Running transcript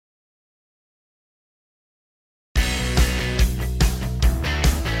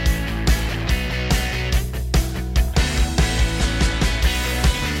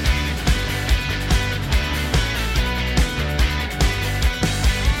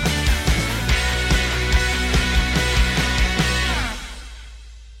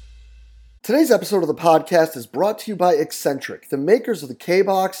Today's episode of the podcast is brought to you by Exxentric, the makers of the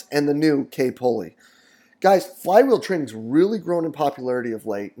K-Box and the new K-Pulley. Guys, flywheel training's really grown in popularity of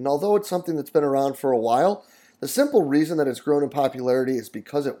late, and although it's something that's been around for a while, the simple reason that it's grown in popularity is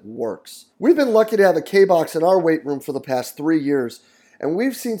because it works. We've been lucky to have a K-Box in our weight room for the past 3 years, and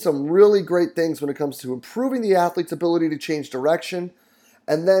we've seen some really great things when it comes to improving the athlete's ability to change direction,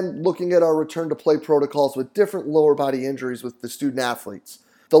 and then looking at our return to play protocols with different lower body injuries with the student athletes.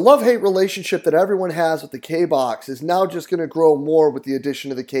 The love-hate relationship that everyone has with the K-Box is now just going to grow more with the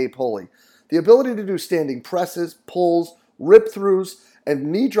addition of the K-Pulley. The ability to do standing presses, pulls, rip-throughs, and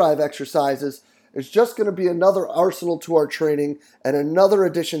knee drive exercises is just going to be another arsenal to our training and another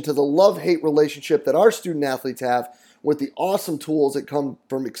addition to the love-hate relationship that our student athletes have with the awesome tools that come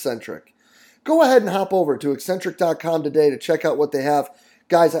from Exxentric. Go ahead and hop over to exxentric.com today to check out what they have.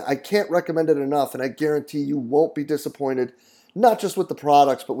 Guys, I can't recommend it enough, and I guarantee you won't be disappointed, not just with the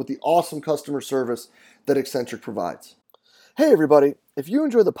products, but with the awesome customer service that Exxentric provides. Hey everybody, if you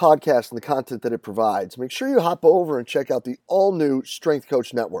enjoy the podcast and the content that it provides, make sure you hop over and check out the all-new Strength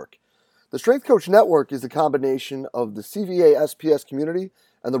Coach Network. The Strength Coach Network is the combination of the CVA SPS community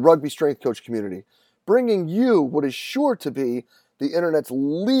and the Rugby Strength Coach community, bringing you what is sure to be the internet's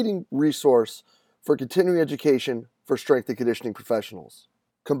leading resource for continuing education for strength and conditioning professionals.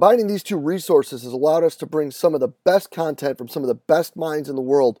 Combining these two resources has allowed us to bring some of the best content from some of the best minds in the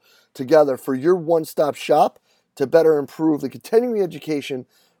world together for your one-stop shop to better improve the continuing education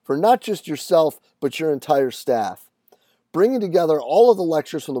for not just yourself, but your entire staff. Bringing together all of the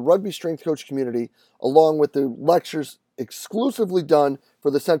lectures from the Rugby Strength Coach community, along with the lectures exclusively done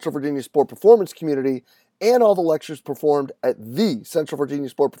for the Central Virginia Sport Performance community, and all the lectures performed at the Central Virginia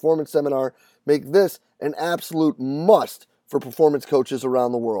Sport Performance Seminar, make this an absolute must for performance coaches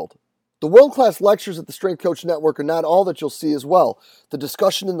around the world. The world-class lectures at the Strength Coach Network are not all that you'll see as well. The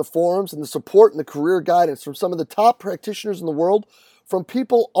discussion in the forums and the support and the career guidance from some of the top practitioners in the world, from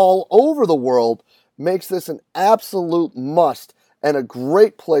people all over the world, makes this an absolute must and a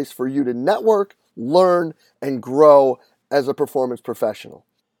great place for you to network, learn, and grow as a performance professional.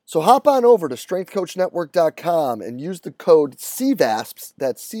 So hop on over to strengthcoachnetwork.com and use the code CVASPS,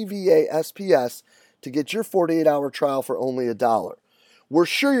 that's CVASPS, to get your 48-hour trial for only $1. We're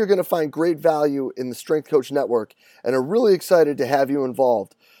sure you're going to find great value in the Strength Coach Network and are really excited to have you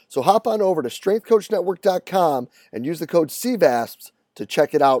involved. So hop on over to strengthcoachnetwork.com and use the code CVASPS to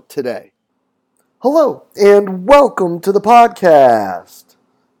check it out today. Hello, and welcome to the podcast.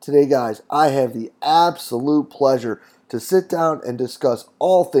 Today, guys, I have the absolute pleasure to sit down and discuss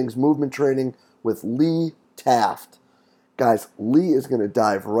all things movement training with Lee Taft. Guys, Lee is going to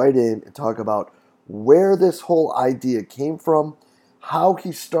dive right in and talk about where this whole idea came from, how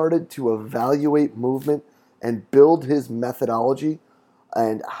he started to evaluate movement and build his methodology,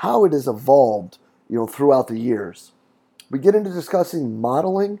 and how it has evolved, throughout the years. We get into discussing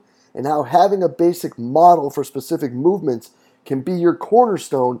modeling and how having a basic model for specific movements can be your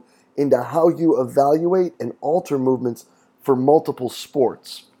cornerstone into how you evaluate and alter movements for multiple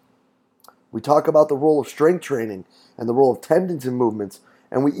sports. We talk about the role of strength training and the role of tendons in movements,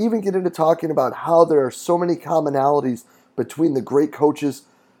 and we even get into talking about how there are so many commonalities between the great coaches,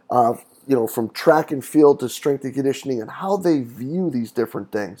 from track and field to strength and conditioning, and how they view these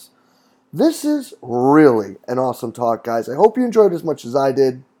different things. This is really an awesome talk, guys. I hope you enjoyed it as much as I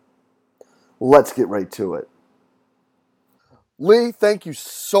did. Let's get right to it. Lee, thank you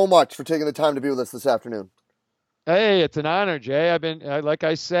so much for taking the time to be with us this afternoon. Hey, it's an honor, Jay. I've been, like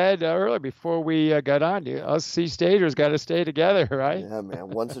I said earlier before we got on, us C-stagers got to stay together, right? Yeah, man.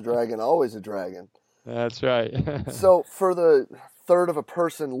 Once a dragon, always a dragon. That's right. So for the third of a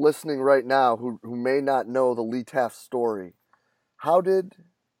person listening right now who may not know the Lee Taft story, how did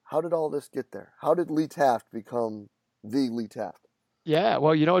all this get there? How did Lee Taft become the Lee Taft? Yeah,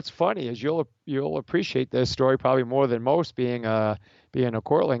 well, it's funny is you'll appreciate this story probably more than most being a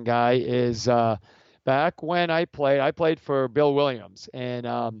Cortland guy is back when I played for Bill Williams, and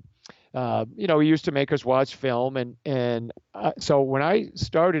he used to make us watch film, and so when I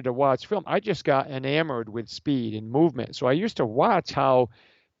started to watch film, I just got enamored with speed and movement. So I used to watch how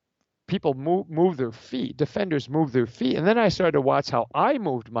people move their feet, defenders move their feet, and then I started to watch how I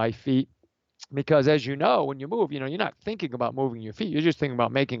moved my feet. Because as you know, when you move, you're not thinking about moving your feet. You're just thinking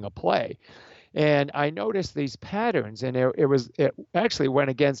about making a play. And I noticed these patterns, and it actually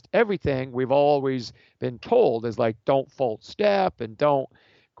went against everything we've always been told is like, don't false step and don't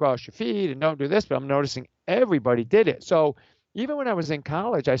cross your feet and don't do this. But I'm noticing everybody did it. So even when I was in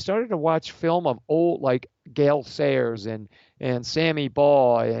college, I started to watch film of old, like Gale Sayers and Sammy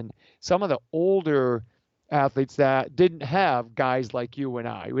Baugh and some of the older athletes that didn't have guys like you and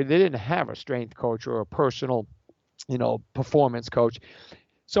I. They didn't have a strength coach or a personal, performance coach.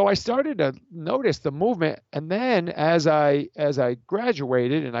 So I started to notice the movement, and then as I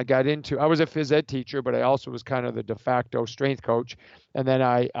graduated and I got into, I was a phys ed teacher, but I also was kind of the de facto strength coach, and then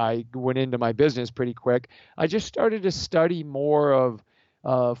I went into my business pretty quick. I just started to study more of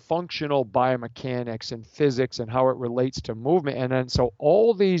functional biomechanics and physics and how it relates to movement, and then so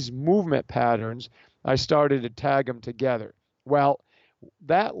all these movement patterns, I started to tag them together. Well,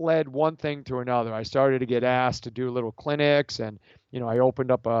 that led one thing to another. I started to get asked to do little clinics, and I opened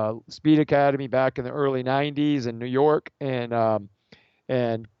up a speed academy back in the early '90s in New York, and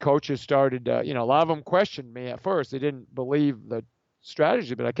coaches started, a lot of them questioned me at first. They didn't believe the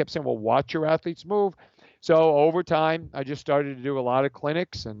strategy, but I kept saying, well, watch your athletes move. So over time, I just started to do a lot of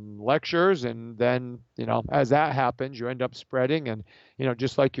clinics and lectures, and then, as that happens, you end up spreading, and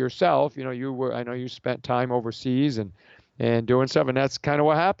just like yourself, I know you spent time overseas and doing stuff, and that's kind of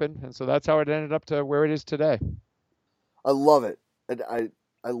what happened, and so that's how it ended up to where it is today. I love it. And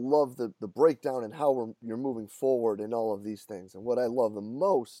I love the breakdown and how you're moving forward in all of these things. And what I love the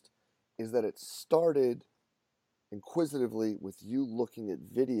most is that it started inquisitively with you looking at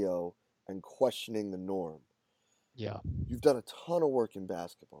video and questioning the norm. Yeah. You've done a ton of work in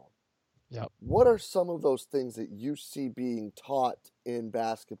basketball. Yeah. What are some of those things that you see being taught in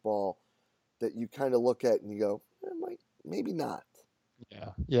basketball that you kind of look at and you go, maybe not? Yeah.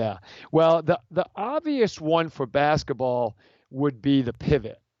 Yeah. Well, the obvious one for basketball would be the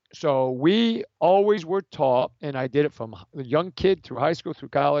pivot. So we always were taught, and I did it from a young kid through high school through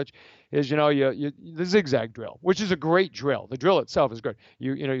college, is the zigzag drill, which is a great drill. The drill itself is good.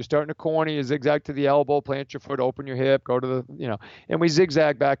 You start in a corner, you zigzag to the elbow, plant your foot, open your hip, go to and we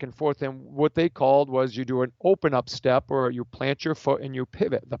zigzag back and forth. And what they called was you do an open up step, or you plant your foot and you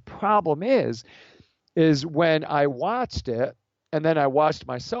pivot. The problem is when I watched it, and then I watched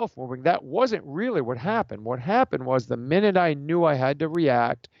myself moving, that wasn't really what happened. What happened was the minute I knew I had to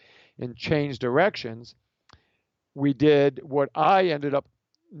react and change directions, we did what I ended up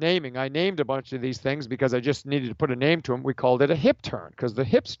naming. I named a bunch of these things because I just needed to put a name to them. We called it a hip turn because the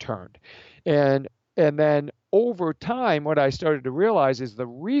hips turned. And then over time, what I started to realize is the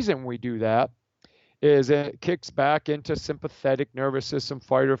reason we do that is it kicks back into sympathetic nervous system,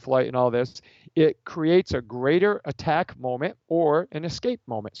 fight or flight, and all this. It creates a greater attack moment or an escape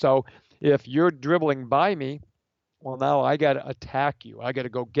moment. So if you're dribbling by me, well, now I got to attack you. I got to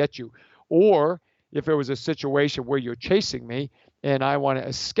go get you. Or if it was a situation where you're chasing me and I want to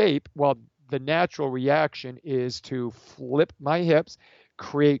escape, well, the natural reaction is to flip my hips,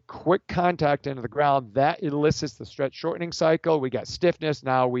 create quick contact into the ground. That elicits the stretch shortening cycle. We got stiffness.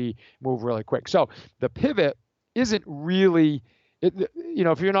 Now we move really quick. So the pivot isn't really,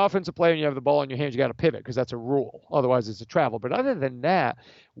 if you're an offensive player and you have the ball in your hands, you got to pivot because that's a rule. Otherwise, it's a travel. But other than that,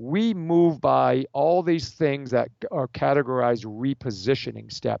 we move by all these things that are categorized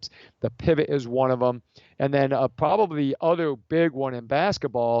repositioning steps. The pivot is one of them. And then probably the other big one in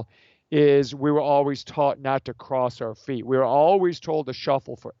basketball is we were always taught not to cross our feet. We were always told to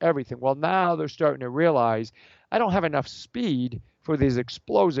shuffle for everything. Well, now they're starting to realize I don't have enough speed for these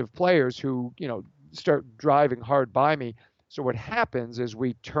explosive players who, start driving hard by me. So what happens is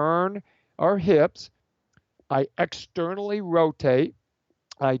we turn our hips, I externally rotate,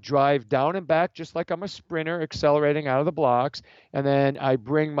 I drive down and back just like I'm a sprinter accelerating out of the blocks, and then I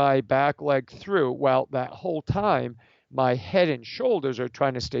bring my back leg through. Well, that whole time, my head and shoulders are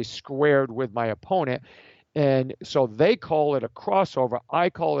trying to stay squared with my opponent. And so they call it a crossover. I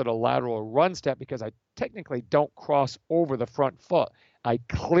call it a lateral run step because I technically don't cross over the front foot. I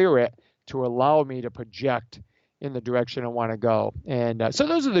clear it to allow me to project in the direction I want to go. And so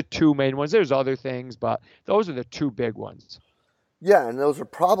those are the two main ones. There's other things, but those are the two big ones. Yeah, and those are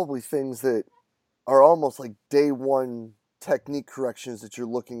probably things that are almost like day one technique corrections that you're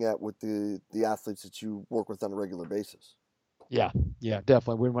looking at with the athletes that you work with on a regular basis. Yeah,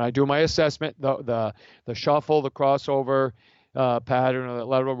 definitely. When I do my assessment, the shuffle, the crossover pattern, or the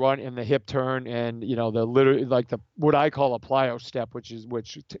lateral run, and the hip turn, and the literally like the what I call a plyo step, which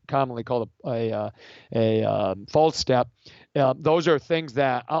commonly called a false step. Those are things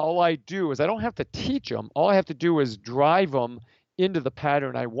that all I do is I don't have to teach them. All I have to do is drive them into the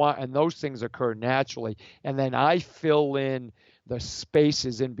pattern I want, and those things occur naturally. And then I fill in the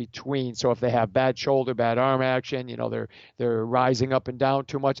spaces in between. So if they have bad shoulder, bad arm action, they're rising up and down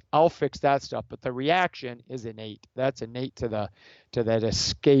too much, I'll fix that stuff. But the reaction is innate. That's innate to that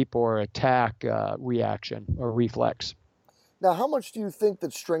escape or attack reaction or reflex. Now, how much do you think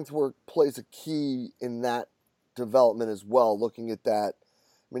that strength work plays a key in that development as well? Looking at that,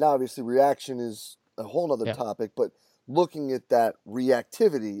 I mean, obviously reaction is a whole other Yeah. topic, but looking at that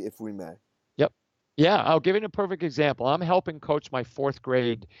reactivity, if we may. Yep. Yeah, I'll give you a perfect example. I'm helping coach my fourth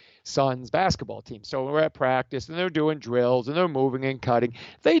grade son's basketball team. So we're at practice and they're doing drills and they're moving and cutting.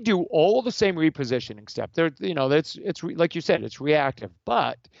 They do all the same repositioning step. They're, like you said, it's reactive.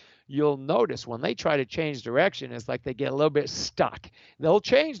 But you'll notice when they try to change direction, it's like they get a little bit stuck. They'll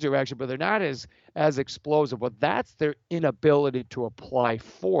change direction, but they're not as explosive. But that's their inability to apply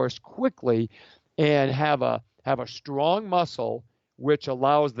force quickly and have a strong muscle which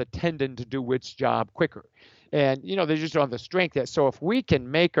allows the tendon to do its job quicker. And, they just don't have the strength yet. So if we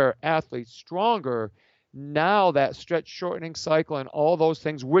can make our athletes stronger, now that stretch shortening cycle and all those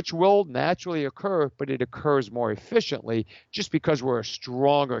things, which will naturally occur, but it occurs more efficiently just because we're a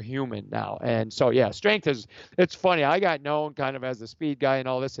stronger human now. And so, yeah, strength it's funny. I got known kind of as the speed guy and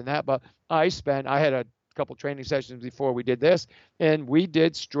all this and that, but I had a couple training sessions before we did this, and we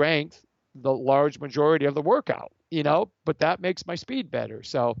did strength the large majority of the workout, but that makes my speed better.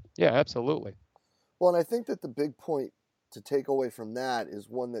 So, yeah, absolutely. Well, and I think that the big point to take away from that is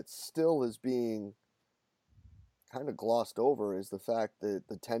one that still is being kind of glossed over, is the fact that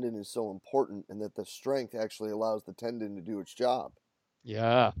the tendon is so important and that the strength actually allows the tendon to do its job.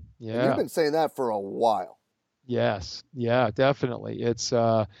 Yeah. And you've been saying that for a while. Yes. Yeah, definitely. It's,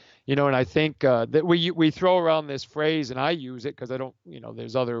 and I think that we throw around this phrase, and I use it because I don't,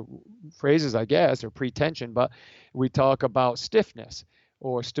 there's other phrases, I guess, or pretension, but we talk about stiffness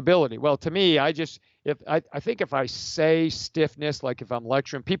or stability. Well, to me, I think if I say stiffness, like if I'm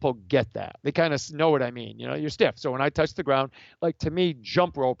lecturing, people get that. They kind of know what I mean. You're stiff. So when I touch the ground, like to me,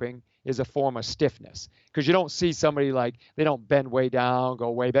 jump roping is a form of stiffness, because you don't see somebody like they don't bend way down,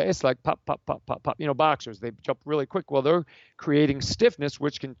 go way back. It's like pop, pop, pop, pop, pop. Boxers, they jump really quick. Well, they're creating stiffness,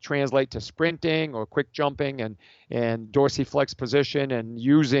 which can translate to sprinting or quick jumping and dorsiflex position and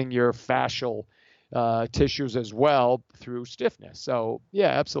using your fascial tissues as well through stiffness. So yeah,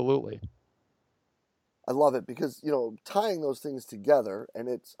 absolutely. I love it because, tying those things together, and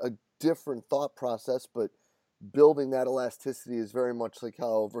it's a different thought process, but building that elasticity is very much like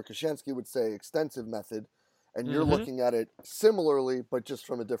how Verkhoshansky would say extensive method, and you're looking at it similarly, but just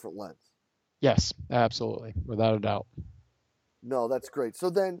from a different lens. Yes, absolutely, without a doubt. No, that's great.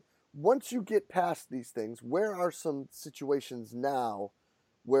 So then, once you get past these things, where are some situations now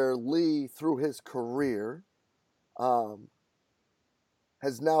where Lee, through his career,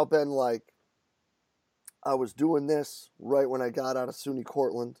 has now been like, I was doing this right when I got out of SUNY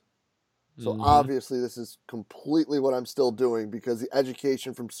Cortland. So obviously this is completely what I'm still doing, because the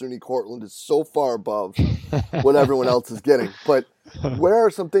education from SUNY Cortland is so far above what everyone else is getting. But where are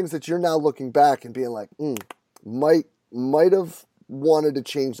some things that you're now looking back and being like, might have wanted to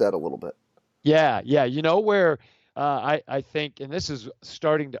change that a little bit? Yeah. Where I think, and this is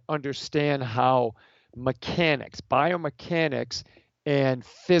starting to understand how biomechanics and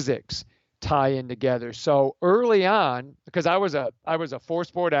physics tie in together. So early on, because I was a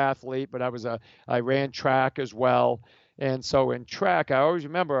 4-sport athlete, but I ran track as well. And so in track, I always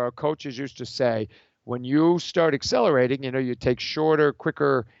remember our coaches used to say, when you start accelerating, you take shorter,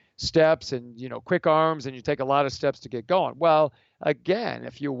 quicker steps and, quick arms, and you take a lot of steps to get going. Well, again,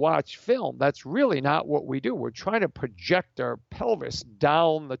 if you watch film, that's really not what we do. We're trying to project our pelvis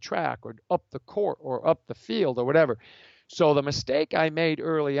down the track or up the court or up the field or whatever. So the mistake I made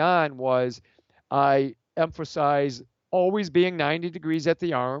early on was I emphasized always being 90 degrees at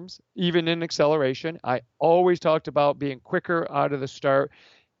the arms, even in acceleration. I always talked about being quicker out of the start.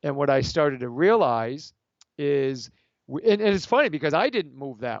 And what I started to realize is, and it's funny because I didn't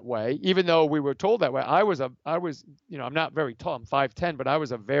move that way, even though we were told that way. I was, I'm not very tall. I'm 5'10", but I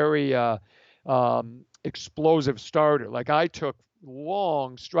was a very explosive starter. Like I took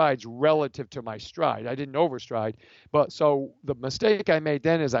long strides relative to my stride. I didn't overstride. But so the mistake I made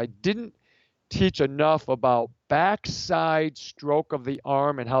then is I didn't teach enough about backside stroke of the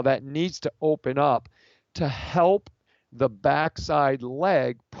arm and how that needs to open up to help the backside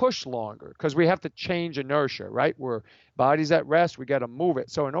leg push longer, because we have to change inertia, right? Where body's at rest, we got to move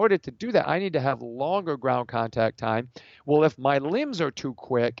it. So in order to do that, I need to have longer ground contact time. Well, if my limbs are too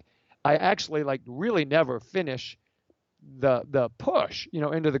quick, I actually really never finish the push,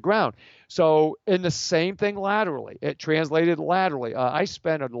 into the ground. So in the same thing laterally, it translated laterally. I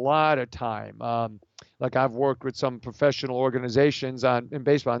spent a lot of time, I've worked with some professional organizations in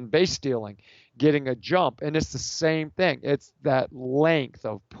baseball on base stealing, getting a jump, and it's the same thing. It's that length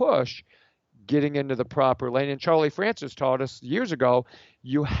of push, getting into the proper lane. And Charlie Francis taught us years ago,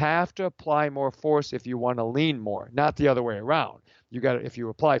 you have to apply more force if you want to lean more, not the other way around. If you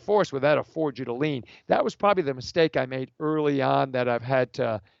apply force, well, that affords you to lean. That was probably the mistake I made early on that I've had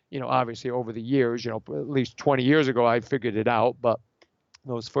to obviously over the years, at least 20 years ago, I figured it out. But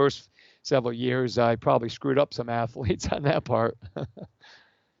those first several years, I probably screwed up some athletes on that part.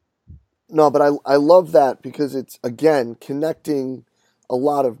 No, but I love that because it's, again, connecting a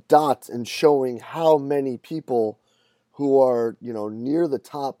lot of dots and showing how many people who are, near the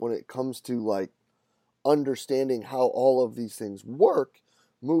top when it comes to like understanding how all of these things work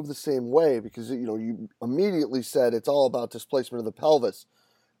move the same way, because you immediately said it's all about displacement of the pelvis.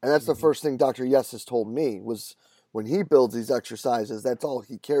 And that's the first thing Dr. Yes has told me was when he builds these exercises, that's all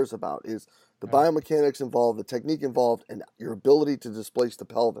he cares about is the biomechanics involved, the technique involved, and your ability to displace the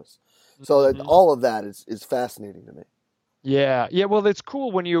pelvis. So that all of that is fascinating to me. Yeah. Well, it's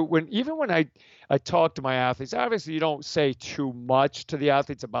cool when I talk to my athletes. Obviously, you don't say too much to the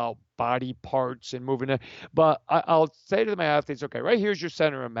athletes about body parts and moving it, but I'll say to my athletes, okay, right here's your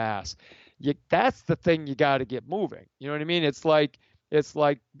center of mass. That's the thing you got to get moving. You know what I mean? It's like if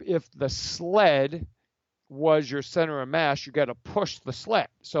the sled was your center of mass, you got to push the sled.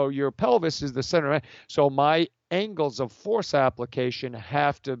 So your pelvis is the center of mass. So my angles of force application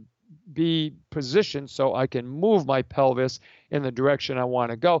have to be positioned so I can move my pelvis in the direction I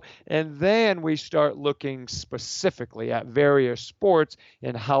want to go. And then we start looking specifically at various sports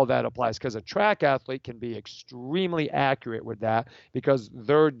and how that applies. Because a track athlete can be extremely accurate with that because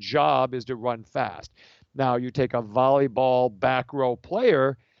their job is to run fast. Now, you take a volleyball back row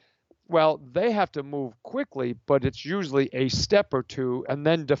player, well, they have to move quickly, but it's usually a step or two and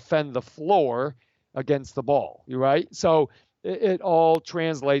then defend the floor against the ball, right? So it all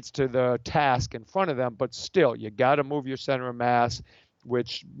translates to the task in front of them, but still, you got to move your center of mass,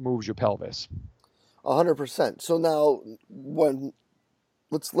 which moves your pelvis. 100%. So now,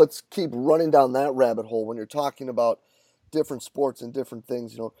 let's keep running down that rabbit hole when you're talking about different sports and different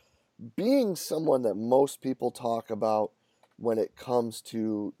things. Being someone that most people talk about when it comes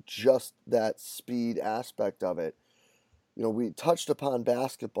to just that speed aspect of it. We touched upon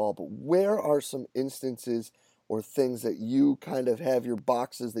basketball, but where are some instances or things that you kind of have your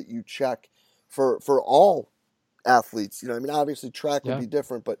boxes that you check for all athletes? Obviously track would be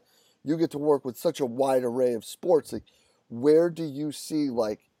different, but you get to work with such a wide array of sports. Like, where do you see,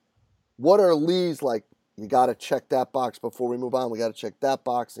 like, what are Lee's, like, you got to check that box before we move on, we got to check that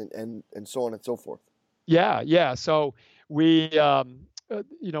box, and so on and so forth? Yeah. So we,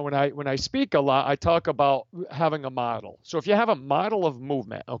 when I speak a lot, I talk about having a model. So if you have a model of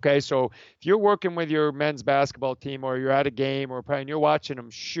movement, okay, so if you're working with your men's basketball team or you're at a game and you're watching them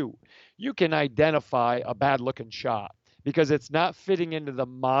shoot, you can identify a bad looking shot because it's not fitting into the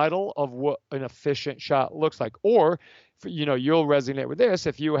model of what an efficient shot looks like. Or, you'll resonate with this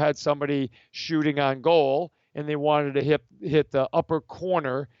if you had somebody shooting on goal and they wanted to hit the upper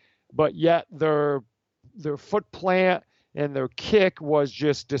corner, but yet their foot plant and their kick was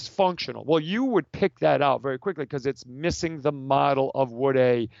just dysfunctional. Well, you would pick that out very quickly because it's missing the model of what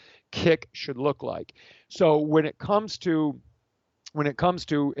a kick should look like. So when it comes to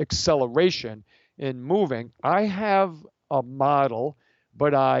acceleration in moving, I have a model,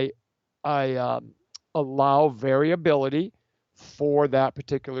 but I allow variability for that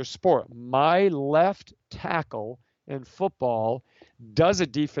particular sport. My left tackle in football does a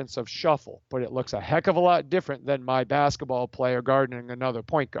defensive shuffle, but it looks a heck of a lot different than my basketball player guarding another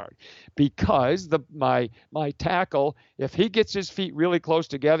point guard, because my tackle, if he gets his feet really close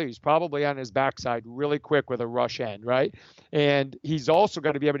together, he's probably on his backside really quick with a rush end, right? And he's also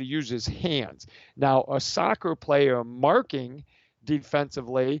got to be able to use his hands. Now, a soccer player marking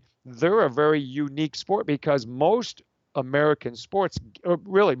defensively, they're a very unique sport because most American sports, or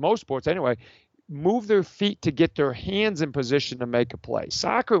really most sports anyway, move their feet to get their hands in position to make a play.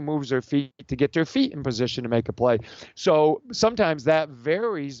 Soccer moves their feet to get their feet in position to make a play. So sometimes that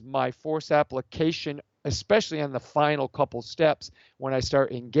varies my force application, especially on the final couple steps when I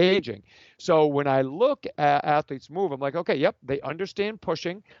start engaging. So when I look at athletes move, I'm like, okay, yep, they understand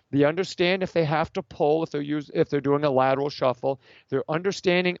pushing. They understand if they have to pull, if they're doing a lateral shuffle. They're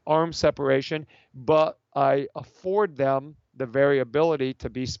understanding arm separation, but I afford them the variability to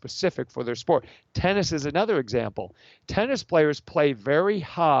be specific for their sport. Tennis is another example. Tennis players play very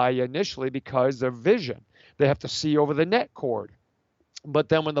high initially because their vision. They have to see over the net cord. But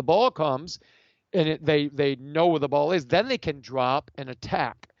then when the ball comes and they know where the ball is, then they can drop and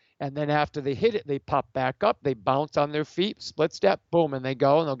attack. And then after they hit it, they pop back up, they bounce on their feet, split step, boom, and they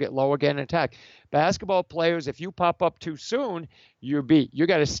go, and they'll get low again and attack. Basketball players, if you pop up too soon, you're beat. You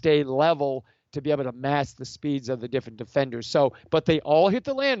got to stay level to be able to match the speeds of the different defenders. So, but they all hit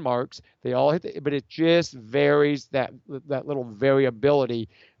the landmarks. But it just varies that little variability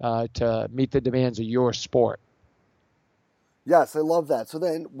to meet the demands of your sport. Yes, I love that. So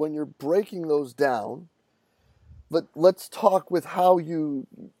then when you're breaking those down, let's talk with how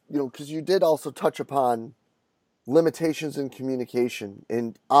because you did also touch upon limitations in communication,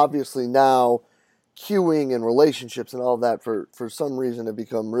 and obviously now cueing and relationships and all that for some reason have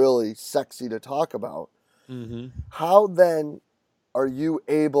become really sexy to talk about. Mm-hmm. How then are you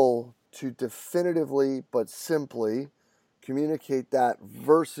able to definitively but simply communicate that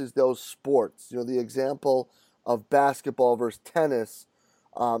versus those sports? The example of basketball versus tennis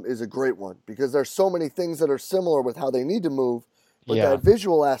is a great one, because there's so many things that are similar with how they need to move, but Yeah. that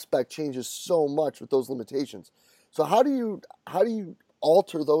visual aspect changes so much with those limitations. So how do you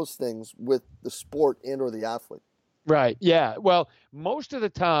alter those things with the sport and or the athlete? Right. Yeah. Well, most of the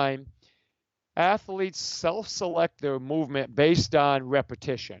time, athletes self-select their movement based on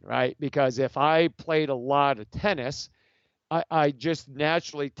repetition, right? Because if I played a lot of tennis, I just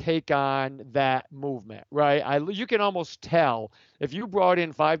naturally take on that movement, right? You can almost tell if you brought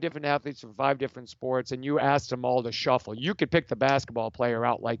in 5 different athletes from 5 different sports and you asked them all to shuffle, you could pick the basketball player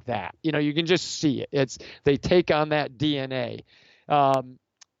out like that. You can just see it. They take on that DNA. Um,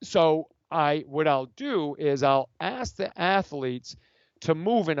 so what I'll do is I'll ask the athletes to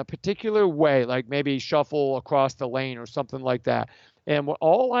move in a particular way, like maybe shuffle across the lane or something like that. And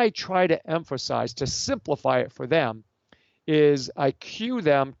all I try to emphasize to simplify it for them is I cue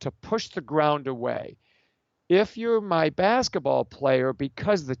them to push the ground away. If you're my basketball player,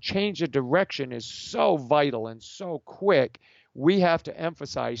 because the change of direction is so vital and so quick, we have to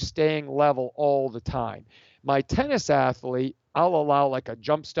emphasize staying level all the time. My tennis athlete, I'll allow like a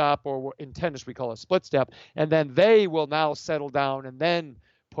jump stop, or in tennis we call a split step, and then they will now settle down and then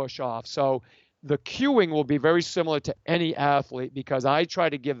push off. So the cueing will be very similar to any athlete, because I try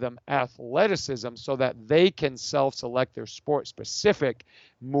to give them athleticism so that they can self-select their sport-specific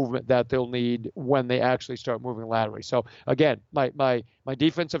movement that they'll need when they actually start moving laterally. So again, my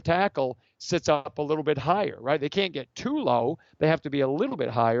defensive tackle sits up a little bit higher, right? They can't get too low. They have to be a little bit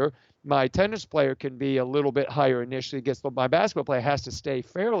higher. My tennis player can be a little bit higher initially. My basketball player has to stay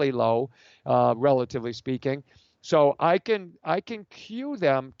fairly low, relatively speaking. So I can cue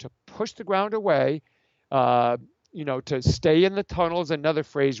them to push the ground away, uh, to stay in the tunnel is another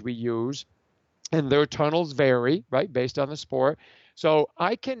phrase we use, and their tunnels vary, right, based on the sport. So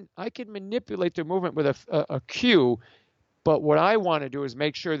I can manipulate their movement with a cue, but what I want to do is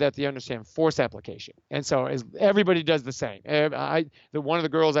make sure that they understand force application. And so as everybody does the same. One of the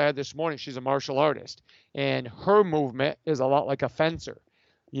girls I had this morning, she's a martial artist, and her movement is a lot like a fencer.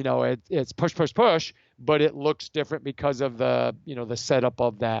 It's push, push, push, but it looks different because of the setup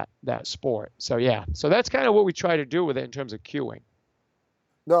of that sport. So yeah, so that's kind of what we try to do with it in terms of cueing.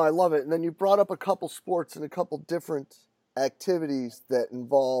 No, I love it. And then you brought up a couple sports and a couple different activities that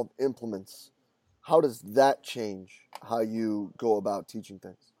involve implements. How does that change how you go about teaching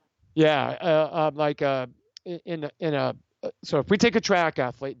things? Yeah, like in a so if we take a track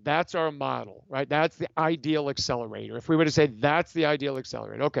athlete, that's our model, right? That's the ideal accelerator. If we were to say that's the ideal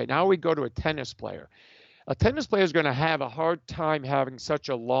accelerator, okay, now we go to a tennis player. A tennis player is going to have a hard time having such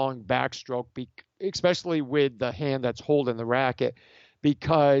a long backstroke, especially with the hand that's holding the racket,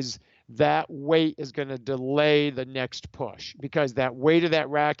 because that weight is going to delay the next push, because that weight of that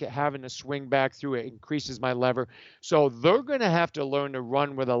racket having to swing back through it increases my lever. So they're going to have to learn to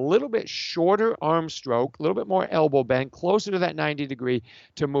run with a little bit shorter arm stroke, a little bit more elbow bend, closer to that 90 degree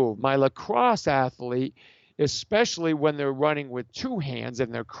to move. My lacrosse athlete, especially when they're running with two hands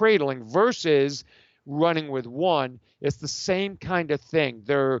and they're cradling versus running with one, it's the same kind of thing.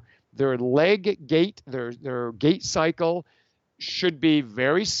 Their leg gait, their gait cycle should be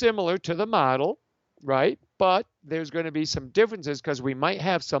very similar to the model, right? But there's going to be some differences because we might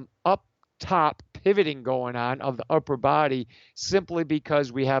have some up top pivoting going on of the upper body simply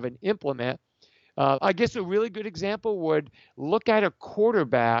because we have an implement. I guess a really good example would look at a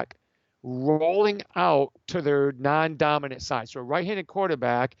quarterback rolling out to their non-dominant side. So a right-handed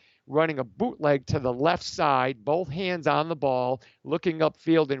quarterback running a bootleg to the left side, both hands on the ball, looking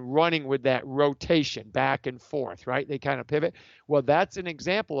upfield and running with that rotation back and forth, right? They kind of pivot. Well, that's an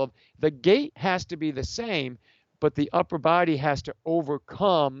example of the gait has to be the same, but the upper body has to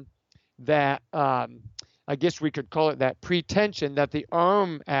overcome that. I guess we could call it that pretension that the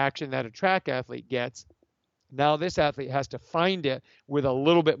arm action that a track athlete gets. Now this athlete has to find it with a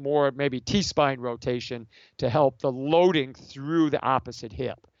little bit more maybe T-spine rotation to help the loading through the opposite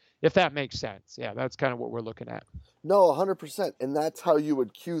hip, if that makes sense. Yeah, that's kind of what we're looking at. No, 100%. And that's how you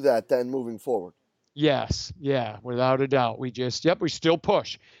would cue that then moving forward. Yes, yeah, without a doubt. We still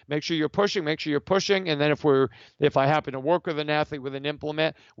push. Make sure you're pushing, make sure you're pushing. And then if I happen to work with an athlete with an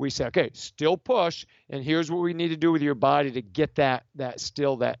implement, we say, okay, still push. And here's what we need to do with your body to get that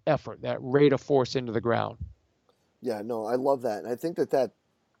effort, that rate of force into the ground. Yeah, no, I love that. And I think that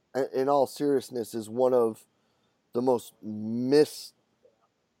in all seriousness, is one of the most missed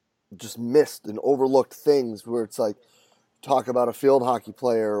and overlooked things where it's like, talk about a field hockey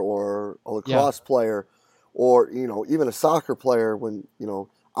player or a Yeah, lacrosse player or, even a soccer player when,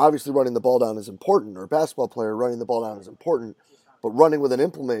 obviously running the ball down is important, or a basketball player running the ball down is important, but running with an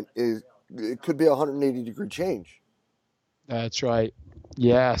implement it could be a 180-degree change. that's right.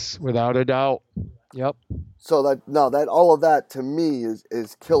 Yes, without a doubt. Yep. So that no, that all of that to me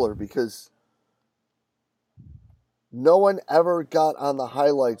is killer, because no one ever got on the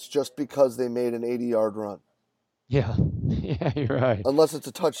highlights just because they made an 80-yard run, Yeah. Yeah, you're right. unless it's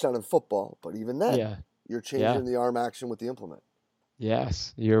a touchdown in football. But even then, Yeah. you're Yeah. changing the arm action with the implement.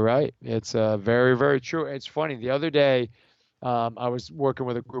 Yes, you're right. It's very, very true. It's funny. The other day, I was working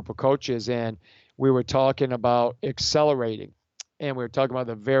with a group of coaches, and we were talking about accelerating, and we were talking about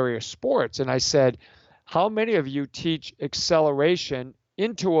the various sports. And I said, "How many of you teach acceleration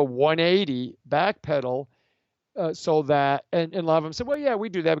into a 180 back pedal so that?" And a lot of them said, "Well, yeah, we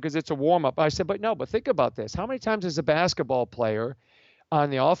do that because it's a warm up." I said, "But no, but think about this. How many times has a basketball player on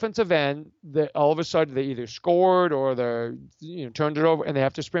the offensive end that all of a sudden they either scored or they're turned it over and they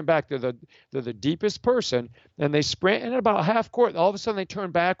have to sprint back. They're the deepest person and they sprint and at about half court all of a sudden they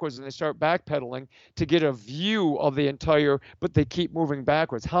turn backwards and they start backpedaling to get a view of the entire, but they keep moving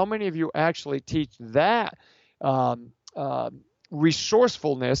backwards. How many of you actually teach that um,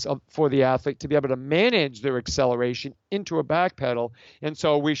 resourcefulness for the athlete to be able to manage their acceleration into a back pedal? And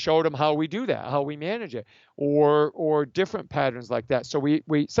so we showed them how we do that, how we manage it, or different patterns like that. So we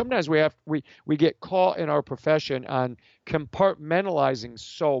sometimes we get caught in our profession on compartmentalizing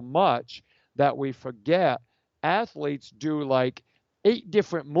so much that we forget athletes do like 8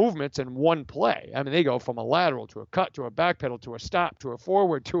 different movements in one play. I mean, they go from a lateral to a cut to a back pedal to a stop to a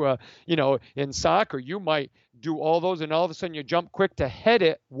forward to in soccer, you might do all those and all of a sudden you jump quick to head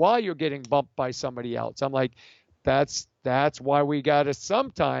it while you're getting bumped by somebody else. I'm like, that's why we got to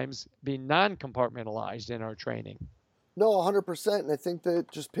sometimes be non-compartmentalized in our training. No, 100%. And I think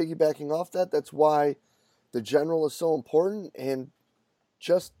that, just piggybacking off that, that's why the general is so important. And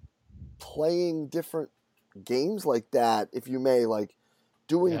just playing different games like that, if you may, like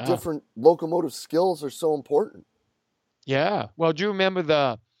doing Yeah. different locomotive skills, are so important. Yeah. Well, do you remember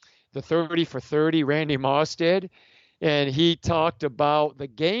the 30 for 30 Randy Moss did? And he talked about the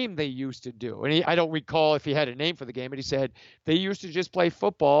game they used to do. And I don't recall if he had a name for the game, but he said they used to just play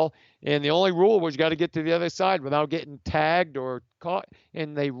football, and the only rule was you got to get to the other side without getting tagged or caught.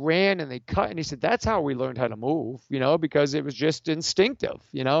 And they ran and they cut. And he said that's how we learned how to move, because it was just instinctive,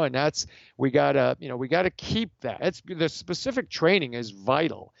 and we gotta keep that. It's the specific training is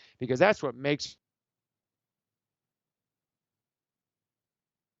vital because that's what makes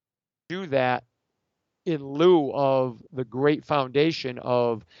do that in lieu of the great foundation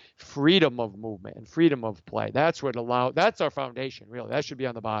of freedom of movement and freedom of play. That's our foundation, really. That should be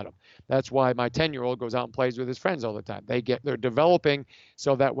on the bottom. That's why my 10-year-old goes out and plays with his friends all the time. They're developing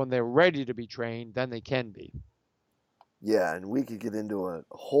so that when they're ready to be trained, then they can be. Yeah, and we could get into a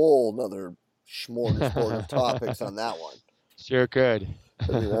whole nother smorgasbord of topics on that one. Sure could.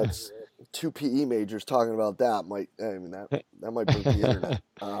 I mean, that's two PE majors talking about that. That might break the internet.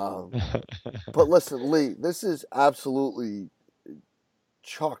 But listen, Lee, this is absolutely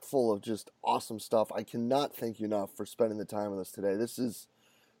chock full of just awesome stuff. I cannot thank you enough for spending the time with us today. This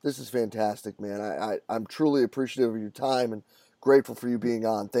is fantastic, man. I'm truly appreciative of your time and grateful for you being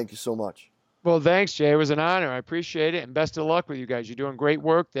on. Thank you so much. Well, thanks, Jay. It was an honor. I appreciate it, and best of luck with you guys. You're doing great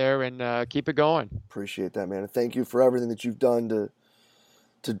work there, and keep it going. Appreciate that, man. And thank you for everything that you've done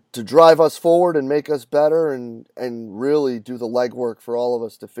to drive us forward and make us better, and really do the legwork for all of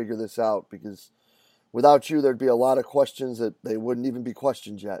us to figure this out, because without you there'd be a lot of questions that they wouldn't even be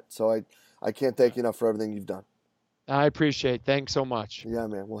questions yet. So I can't thank you enough for everything you've done. I appreciate it. Thanks so much. Yeah,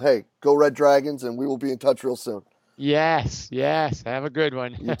 man. Well, hey, go Red Dragons, and we will be in touch real soon. Yes, yes. Have a good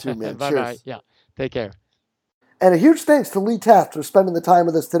one. You too, man. Bye bye. Cheers. Yeah. Take care. And a huge thanks to Lee Taft for spending the time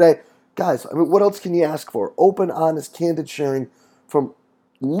with us today. Guys, I mean, what else can you ask for? Open, honest, candid sharing from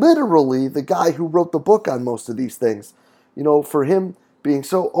literally the guy who wrote the book on most of these things. For him being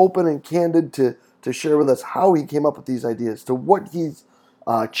so open and candid to share with us how he came up with these ideas, to what he's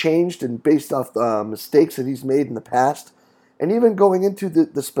changed and based off the mistakes that he's made in the past, and even going into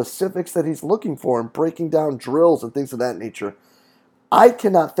the specifics that he's looking for and breaking down drills and things of that nature. I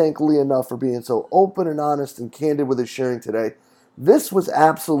cannot thank Lee enough for being so open and honest and candid with his sharing today. This was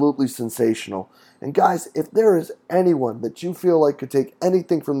absolutely sensational. And guys, if there is anyone that you feel like could take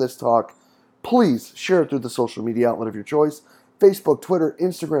anything from this talk, please share it through the social media outlet of your choice. Facebook, Twitter,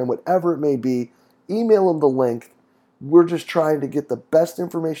 Instagram, whatever it may be. Email them the link. We're just trying to get the best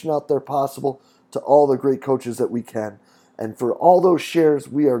information out there possible to all the great coaches that we can. And for all those shares,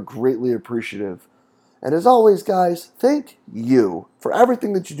 we are greatly appreciative. And as always, guys, thank you for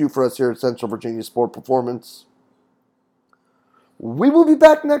everything that you do for us here at Central Virginia Sport Performance. We will be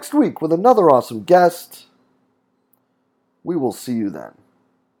back next week with another awesome guest. We will see you then.